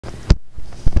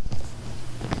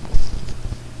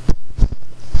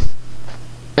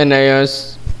Nios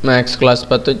Max Class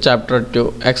 10 Chapter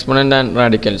 2 Exponent and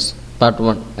Radicals Part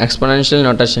 1 Exponential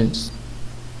Notations.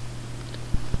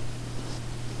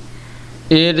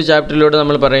 ഈ ഒരു ചാപ്റ്ററിലൂടെ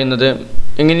നമ്മൾ പറയുന്നത്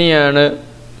എങ്ങനെയാണ്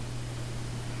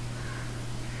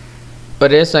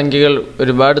ഒരേ സംഖ്യകൾ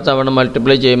ഒരുപാട് തവണ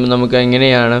മൾട്ടിപ്ലൈ ചെയ്യുമ്പോൾ നമുക്ക്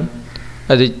എങ്ങനെയാണ്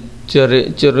അത്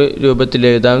ചെറു രൂപത്തിൽ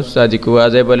എഴുതാൻ സാധിക്കുക,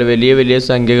 അതേപോലെ വലിയ വലിയ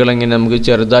സംഖ്യകൾ എങ്ങനെ നമുക്ക്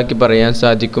ചെറുതാക്കി പറയാൻ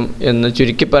സാധിക്കും എന്ന്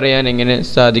ചുരുക്കി പറയാൻ എങ്ങനെ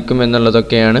സാധിക്കും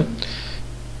എന്നുള്ളതൊക്കെയാണ്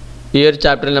ഈ ഒരു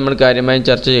ചാപ്റ്ററിൽ നമ്മൾ കാര്യമായി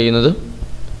ചർച്ച ചെയ്യുന്നത്.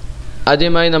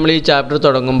 ആദ്യമായി നമ്മൾ ഈ ചാപ്റ്റർ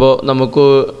തുടങ്ങുമ്പോൾ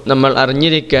നമ്മൾ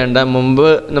അറിഞ്ഞിരിക്കേണ്ട മുമ്പ്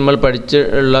നമ്മൾ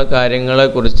പഠിച്ചിട്ടുള്ള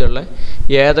കാര്യങ്ങളെക്കുറിച്ചുള്ള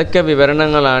ഏതൊക്കെ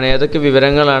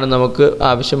വിവരങ്ങളാണ് നമുക്ക്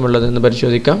ആവശ്യമുള്ളതെന്ന്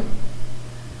പരിശോധിക്കാം.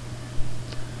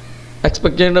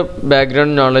 എക്സ്പെക്റ്റഡ്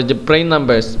ബാക്ക്ഗ്രൗണ്ട് നോളജ് പ്രൈം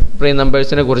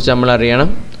നമ്പേഴ്സിനെ കുറിച്ച് നമ്മൾ അറിയണം.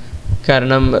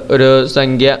 കാരണം ഒരു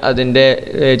സംഖ്യ അതിൻ്റെ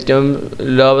ഏറ്റവും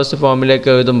ലോവസ്റ്റ് ഫോമിലേക്ക്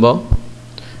എഴുതുമ്പോൾ,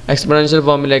 എക്സ്പൊണൻഷ്യൽ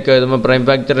ഫോമിലേക്ക് എഴുതുമ്പോൾ പ്രൈം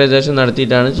ഫാക്ടറൈസേഷൻ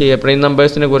നടത്തിയിട്ടാണ് ചെയ്യുക. പ്രൈം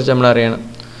നമ്പേഴ്സിനെ കുറിച്ച് നമ്മൾ അറിയണം.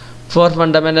 4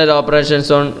 fundamental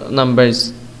operations on numbers,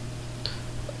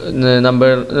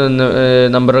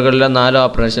 നമ്പറുകളിലെ 4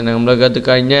 operation നമ്മളത്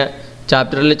കഴിഞ്ഞ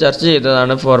ചാപ്റ്ററിൽ ചർച്ച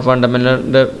ചെയ്തതാണ്. 4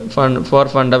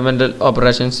 ഫണ്ടമെൻ്റൽ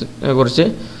ഓപ്പറേഷൻസിനെ കുറിച്ച്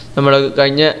നമ്മൾ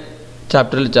കഴിഞ്ഞ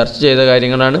ചാപ്റ്ററിൽ ചർച്ച ചെയ്ത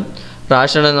കാര്യങ്ങളാണ്.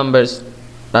 റാഷണൽ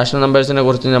നമ്പേഴ്സിനെ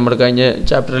കുറിച്ച് നമ്മൾ കഴിഞ്ഞ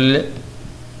ചാപ്റ്ററിൽ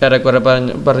ഏറെക്കുറെ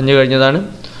പറഞ്ഞു കഴിഞ്ഞതാണ്.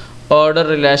 Order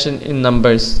relation in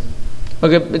numbers.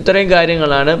 Okay, ഇത്രയും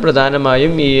കാര്യങ്ങളാണ്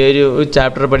പ്രധാനമായും ഈ ഒരു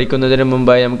ചാപ്റ്റർ പഠിക്കുന്നതിന്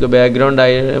മുമ്പായി നമുക്ക്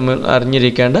ബാക്ക്ഗ്രൗണ്ടായി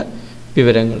അറിഞ്ഞിരിക്കേണ്ട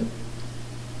വിവരങ്ങൾ.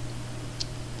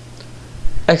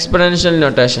 Exponential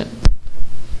notation.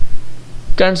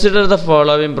 Consider the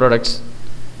following products: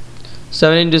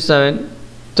 7 × 7,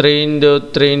 3 ×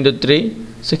 3 × 3,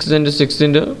 6 × 6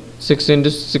 × 6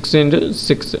 × 6 ×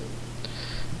 6.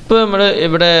 ഇപ്പോൾ നമ്മൾ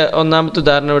ഇവിടെ ഒന്നാമത്തെ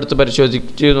ഉദാഹരണം എടുത്ത്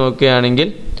പരിശോധിച്ച് നോക്കുകയാണെങ്കിൽ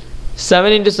 7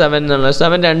 × 7 എന്നുള്ളത്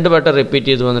 7 2 വട്ടം റിപ്പീറ്റ്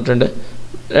ചെയ്ത് വന്നിട്ടുണ്ട്.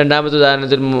 രണ്ടാമത്തെ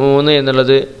ഉദാഹരണത്തിൽ 3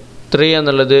 എന്നുള്ളത് 3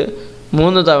 എന്നുള്ളത്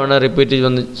 3 തവണ റിപ്പീറ്റ്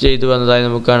ചെയ്ത് വന്നതായി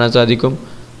നമുക്ക് കാണാൻ സാധിക്കും.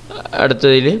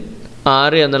 അടുത്തതിൽ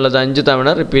 6 എന്നുള്ളത് 5 തവണ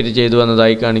റിപ്പീറ്റ് ചെയ്ത്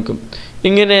വന്നതായി കാണിക്കും.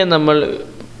 ഇങ്ങനെ നമ്മൾ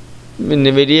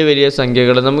വലിയ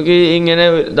സംഖ്യകൾ, നമുക്ക് ഇങ്ങനെ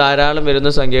ധാരാളം വരുന്ന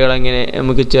സംഖ്യകൾ എങ്ങനെ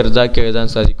നമുക്ക് ചെറുതാക്കി എഴുതാൻ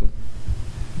സാധിക്കും.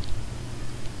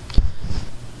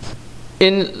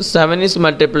 In 7 is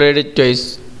multiplied twice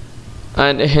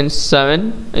and hence 7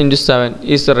 × 7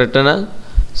 is written as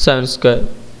 7 square.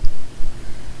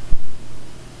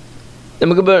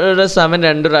 നമുക്ക് ഇവിടെ 7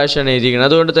 2 പ്രാവശ്യമാണ് എഴുതിയിരിക്കുന്നത്.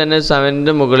 അതുകൊണ്ട് തന്നെ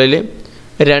 7ൻ്റെ മുകളിൽ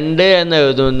 2 എന്ന്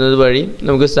എഴുതുന്നത് വഴി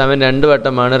നമുക്ക് 7 2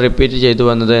 വട്ടമാണ് റിപ്പീറ്റ് ചെയ്തു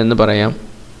വന്നത് എന്ന് പറയാം.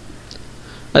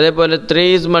 അതേപോലെ 3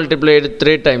 is multiplied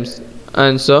 3 times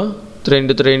and so 3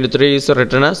 × 3 × 3 is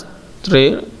written as 3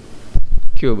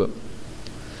 cube.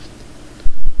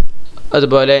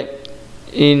 അതുപോലെ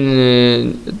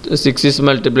 6 is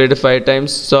multiplied 5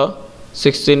 times, so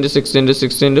 6 × 6 ×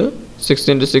 6 × 6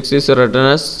 × 6 is written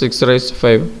as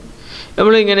 6⁵.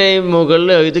 നമ്മളിങ്ങനെ മുകളിൽ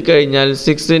എഴുതി കഴിഞ്ഞാൽ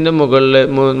 6ൻ്റെ മുകളിൽ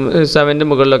 7ൻ്റെ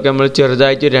മുകളിലൊക്കെ നമ്മൾ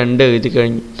ചെറുതായിട്ട് 2 എഴുതി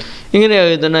കഴിഞ്ഞു. ഇങ്ങനെ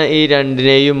എഴുതുന്ന ഈ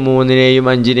 2നെയും 3നെയും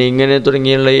 5നെയും ഇങ്ങനെ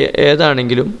തുടങ്ങിയുള്ള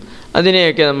ഏതാണെങ്കിലും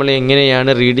അതിനെയൊക്കെ നമ്മൾ എങ്ങനെയാണ്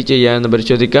റീഡ് ചെയ്യുക എന്ന്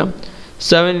പരിശോധിക്കാം.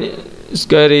 7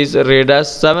 square is read as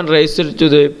 7 raised to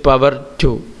the power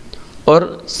 2 or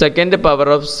second power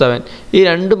of 7. ഈ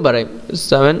രണ്ടും പറയും.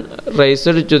 7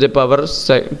 raised to the power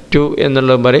 2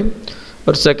 എന്നുള്ളതും പറയും,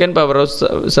 or second power of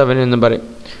 7 എന്നും പറയും.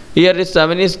 Here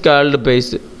 7 is called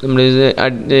base. നമ്മൾ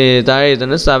താഴെ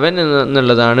എഴുതുന്ന 7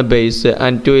 എന്നുള്ളതാണ് base,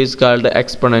 and 2 is called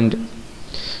exponent.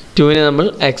 2നെ നമ്മൾ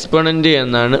എക്സ്പൊണൻ്റ്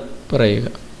എന്നാണ് പറയുക.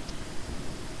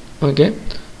 ഓക്കെ,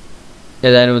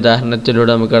 ഏതായാലും ഉദാഹരണത്തിലൂടെ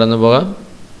നമുക്ക് കടന്നു പോകാം.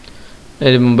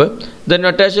 അതിന് മുമ്പ് the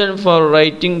notation for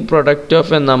writing product of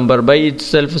a number by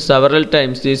itself several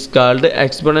times is called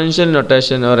exponential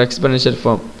notation or exponential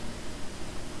form.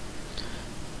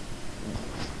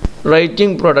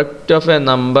 Writing product of a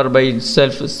number by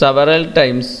itself several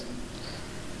times,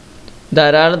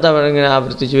 ധാരാളം തവണ ഇങ്ങനെ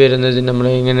ആവർത്തിച്ച് വരുന്നതിന് നമ്മൾ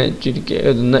ഇങ്ങനെ ചുരുക്കി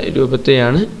എഴുതുന്ന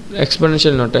രൂപത്തെയാണ്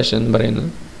എക്സ്പൊണൻഷ്യൽ നൊട്ടേഷൻ എന്ന്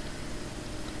പറയുന്നത്.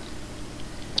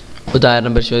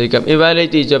 ഉദാഹരണം പരിശോധിക്കാം.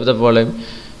 Evaluate each of the following: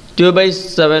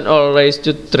 2/7 all raised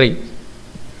to 3,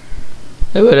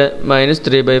 അതുപോലെ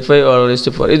 -3/5 all raised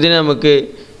to 4. ഇതിനെ നമുക്ക്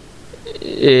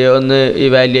ഒന്ന്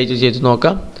ഇവാലുവേറ്റ് ചെയ്ത്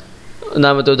നോക്കാം.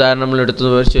 ഒന്നാമത്തെ ഉദാഹരണം നമ്മൾ എടുത്ത്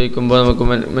പരിശോധിക്കുമ്പോൾ നമുക്ക്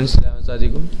മനസ്സിലാവാൻ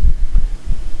സാധിക്കും.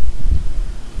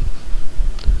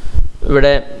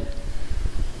 ഇവിടെ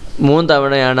 3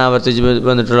 തവണയാണ് ആവർത്തിച്ച്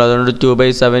വന്നിട്ടുള്ളത്. അതുകൊണ്ട്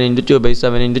 2/7 ×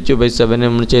 2/7 × 2/7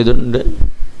 നമ്മൾ ചെയ്തിട്ടുണ്ട്.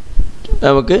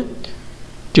 നമുക്ക്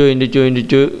 2 × 2 ×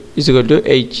 2 =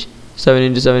 8, 7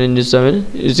 × 7 × 7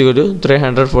 =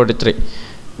 343.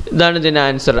 ഇതാണ് ഇതിൻ്റെ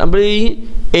ആൻസർ. അപ്പോൾ ഈ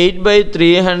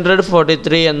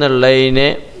 8/343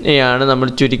 എന്നുള്ളതിനെയാണ് നമ്മൾ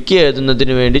ചുരുക്കി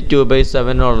എഴുതുന്നതിന് വേണ്ടി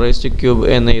 2/7 all raised to cube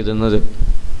എന്ന് എഴുതുന്നത്.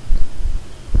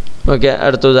 ഓക്കെ,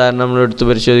 അടുത്ത ഉദാഹരണം നമ്മൾ എടുത്ത്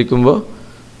പരിശോധിക്കുമ്പോൾ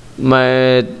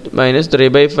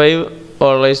 -3/5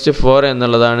 all raised to 4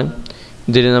 എന്നുള്ളതാണ്.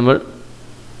 ഇതിന് നമ്മൾ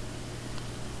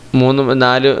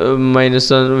 4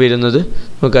 മൈനസ് വരുന്നത്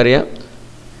നമുക്കറിയാം.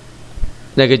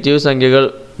 നെഗറ്റീവ് സംഖ്യകൾ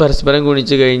പരസ്പരം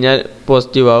ഗുണിച്ച് കഴിഞ്ഞാൽ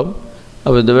പോസിറ്റീവ് ആവും.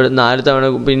 അപ്പോൾ ഇതിവിടെ 4 തവണ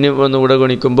പിന്നെ ഒന്നുകൂടെ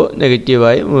ഗുണിക്കുമ്പോൾ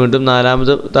നെഗറ്റീവായി, വീണ്ടും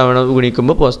 4ാമത് തവണ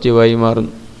ഗുണിക്കുമ്പോൾ പോസിറ്റീവായി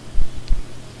മാറുന്നു.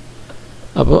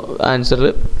 അപ്പോൾ ആൻസർ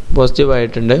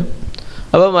പോസിറ്റീവായിട്ടുണ്ട്.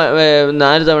 അപ്പോൾ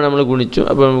 4 തവണ നമ്മൾ ഗുണിച്ചു.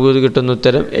 അപ്പോൾ നമുക്ക് കിട്ടുന്ന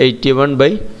ഉത്തരം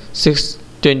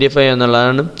 81/625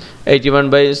 എന്നുള്ളതാണ്.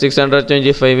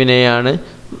 81/625നെയാണ്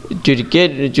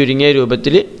ചുരുങ്ങിയ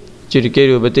രൂപത്തിൽ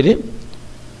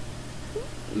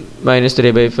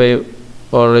 -3/5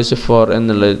 all raised to 4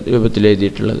 എന്നുള്ള രൂപത്തിൽ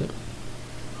എഴുതിയിട്ടുള്ളത്.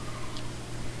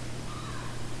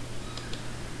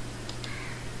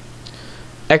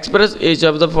 Express each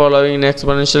of the following in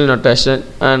exponential notation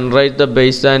and write the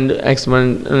base and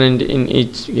exponent in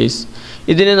each case.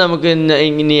 ഇതിനെ നമുക്ക്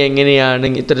ഇനി എങ്ങനെയാണ്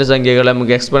ഇത്തരം സംഖ്യകളെ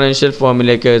നമുക്ക് എക്സ്പോണൻഷ്യൽ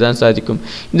ഫോമിലേക്ക് എഴുതാൻ സാധിക്കും?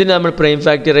 ഇതിന് നമ്മൾ പ്രൈം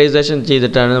ഫാക്ടറൈസേഷൻ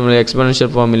ചെയ്തിട്ടാണ് നമ്മൾ എക്സ്പോണൻഷ്യൽ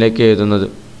ഫോമിലേക്ക് എഴുതുന്നത്.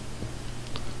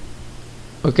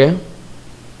 ഓക്കെ,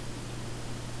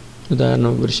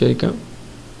 ഉദാഹരണം പരിശോധിക്കാം.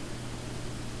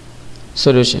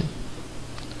 സൊല്യൂഷൻ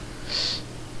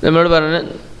നമ്മൾ പറഞ്ഞ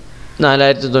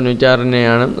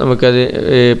 4096നെയാണ് നമുക്കത്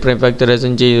പ്രൈം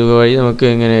ഫാക്ടറൈസേഷൻ ചെയ്യുക വഴി നമുക്ക്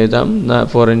എങ്ങനെ എഴുതാം?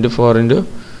 4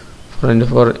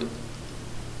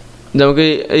 നമുക്ക്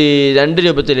ഈ 2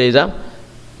 രൂപത്തിൽ എഴുതാം.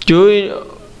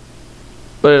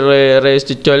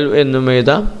 2/12 എന്നും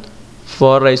എഴുതാം,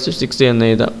 4/6 എന്ന്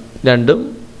എഴുതാം. രണ്ടും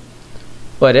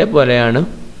ഒരേപോലെയാണ്.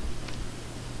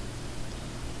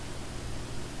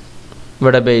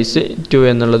 ഇവിടെ ബേസ് 2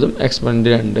 എന്നുള്ളതും എക്സ്പൊണൻ്റ്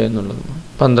 2 എന്നുള്ളതും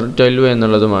 12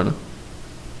 എന്നുള്ളതുമാണ്.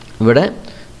 ഇവിടെ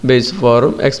ബേസ്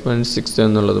 4ഉം എക്സ്പൊണൻ്റ് 6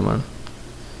 എന്നുള്ളതുമാണ്.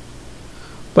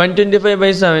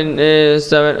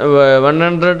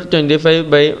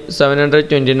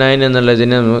 125/729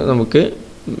 എന്നുള്ളതിനെ നമുക്ക്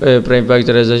പ്രൈം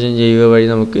ഫാക്ടറൈസേഷൻ ചെയ്യുക വഴി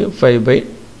നമുക്ക്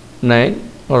 5/9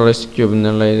 all raised to cube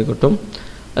എന്നുള്ളത് കിട്ടും.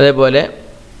 അതേപോലെ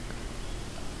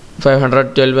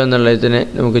 512 എന്നുള്ളതിനെ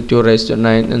നമുക്ക് 2 raised to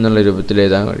 9 എന്നുള്ള രൂപത്തിൽ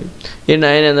എഴുതാൻ കഴിയും. ഈ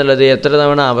 9 എന്നുള്ളത് എത്ര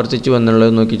തവണ ആവർത്തിച്ചു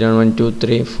എന്നുള്ളത് നോക്കിയിട്ടാണ് 1 2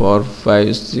 3 4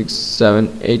 5 6 7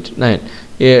 8 9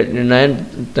 9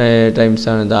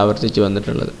 ടൈംസാണ് ഇത് ആവർത്തിച്ച്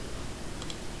വന്നിട്ടുള്ളത്.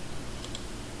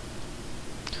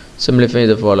 Simplify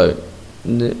the following.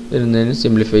 ഇത് വരുന്നതിന്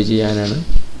സിംപ്ലിഫൈ ചെയ്യാനാണ്.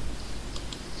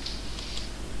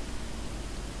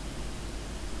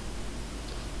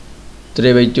 Three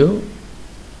by two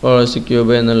all raised to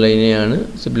cube എന്നുള്ളതിനെയാണ്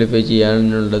simplify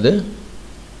ചെയ്യാനുള്ളത്.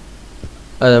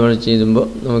 അത് നമ്മൾ ചെയ്യുമ്പോൾ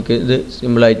നമുക്ക് ഇത്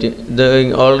സിമ്പിളായിട്ട് ഇത്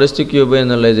all raised to cube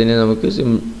എന്നുള്ളതിനെ നമുക്ക്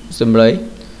സിമ്പിളായി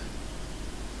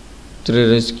 3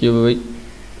 raised to cube by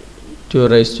 2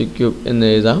 raised to cube എന്ന്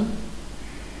എഴുതാം.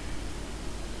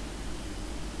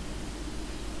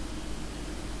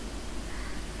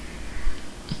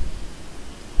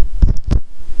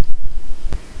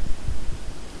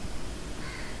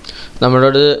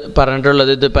 നമ്മളോട്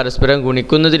പറഞ്ഞിട്ടുള്ളത് ഇത് പരസ്പരം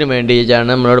ഗുണിക്കുന്നതിന് വേണ്ടിയിട്ടാണ്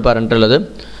നമ്മളോട് പറഞ്ഞിട്ടുള്ളത്.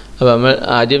 അപ്പോൾ നമ്മൾ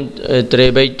ആദ്യം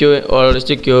 3/2 all raised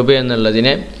to cube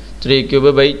എന്നുള്ളതിനെ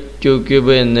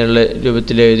 3³/2³ എന്നുള്ള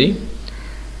രൂപത്തിൽ എഴുതി.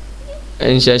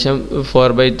 അതിനുശേഷം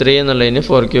 4/3 എന്നുള്ളതിന്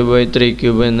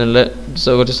 4³/3³ എന്നുള്ള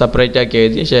കുറച്ച് സെപ്പറേറ്റ് ആക്കി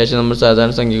എഴുതി. ശേഷം നമ്മൾ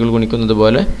സാധാരണ സംഖ്യകൾ ഗുണിക്കുന്നത്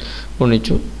പോലെ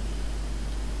ഗുണിച്ചു.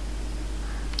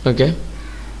 ഓക്കെ,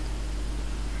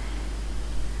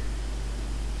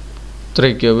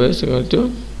 3³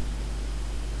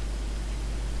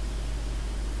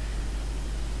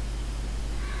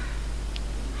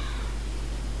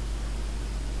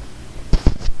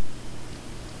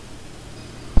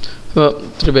 അപ്പോൾ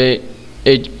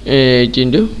 3/8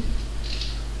 into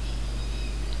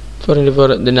 4 into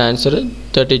 4 ഇതിൻ്റെ ആൻസർ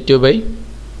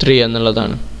 32/3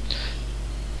 എന്നുള്ളതാണ്.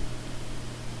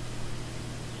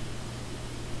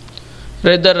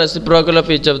 Write the reciprocal of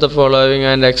each of the following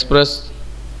and express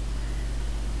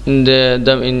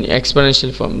them in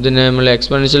exponential form. ഇതിനെ നമ്മൾ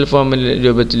എക്സ്പൊണൻഷ്യൽ ഫോമിൽ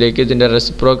രൂപത്തിലേക്ക് ഇതിൻ്റെ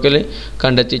റെസിപ്രോക്കൽ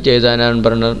കണ്ടെത്തി ചെയ്താനാണ്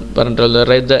പറഞ്ഞിട്ടുള്ളത്.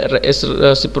 Write the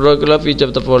reciprocal of each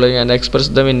of the following and express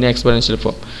them in exponential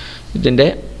form. ഇതിൻ്റെ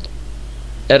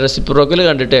reciprocal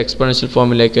കണ്ടിട്ട് exponential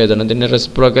ഫോമിലേക്ക് എഴുതണം. ഇതിൻ്റെ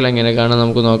റെസിപ്രോക്കൽ എങ്ങനെ കാണാൻ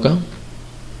നമുക്ക് നോക്കാം.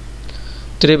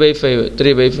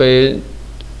 3/5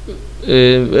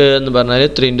 എന്ന് പറഞ്ഞാൽ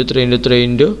 3 into 3 into 3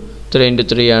 into 3 into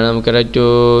 3 ആണ്. നമുക്കറിയാം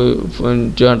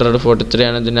 243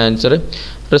 ആണ് ഇതിൻ്റെ ആൻസർ.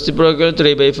 റെസിപ്രോക്കൽ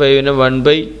 3/5ന്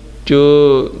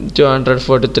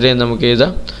 1/243 എന്ന് നമുക്ക്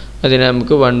എഴുതാം. അതിനെ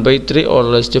നമുക്ക് 1/3 all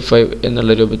raised to 5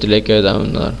 എന്നുള്ള രൂപത്തിലേക്ക്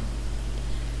എഴുതാവുന്നതാണ്.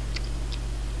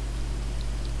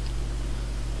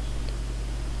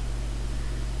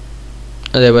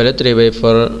 അതേപോലെ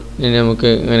 3/4 നമുക്ക്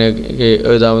ഇങ്ങനെ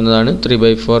എഴുതാവുന്നതാണ്.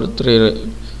 3/4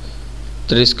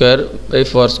 3 സ്ക്വയർ ബൈ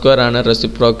 4 സ്ക്വയർ ആണ്.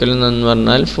 റെസിപ്രോക്കൽ എന്ന്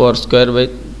പറഞ്ഞാൽ 4 സ്ക്വയർ ബൈ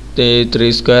 3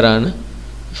 സ്ക്വയർ ആണ്.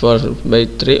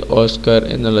 4/3 ഹോൾ സ്ക്വയർ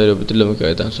എന്നുള്ള രൂപത്തിൽ നമുക്ക്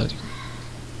എഴുതാൻ സാധിക്കും.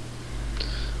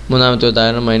 മൂന്നാമത്തെ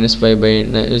ഉദാഹരണം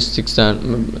 -5/6 ആണ്,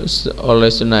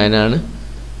 ഓൾവേസ് 9 ആണ്.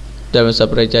 നമ്മൾ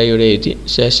സെപ്പറേറ്റ് ആയി ഇവിടെ എഴുതി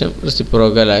ശേഷം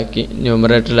റെസിപ്രോക്കലാക്കി.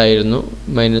 ന്യൂമറേറ്ററിലായിരുന്നു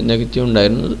നെഗറ്റീവ്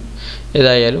ഉണ്ടായിരുന്നത്.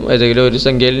 ഏതായാലും ഏതെങ്കിലും ഒരു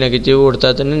സംഖ്യയിൽ നെഗറ്റീവ്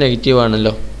കൊടുത്താൽ തന്നെ നെഗറ്റീവ്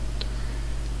ആണല്ലോ.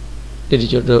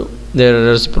 തിരിച്ചിട്ട്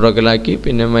റെസിപ്രോക്കലാക്കി.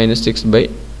 പിന്നെ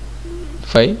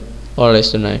 -6/5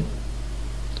 ഓൾവേസ് 9.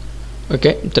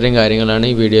 ഓക്കെ, ഇത്രയും കാര്യങ്ങളാണ്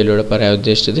ഈ വീഡിയോയിലൂടെ പറയാൻ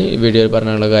ഉദ്ദേശിച്ചത്. ഈ വീഡിയോയിൽ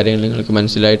പറഞ്ഞുള്ള കാര്യങ്ങൾ നിങ്ങൾക്ക്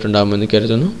മനസ്സിലായിട്ടുണ്ടാകുമെന്ന്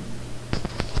കരുതുന്നു.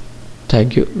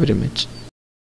 Thank you very much.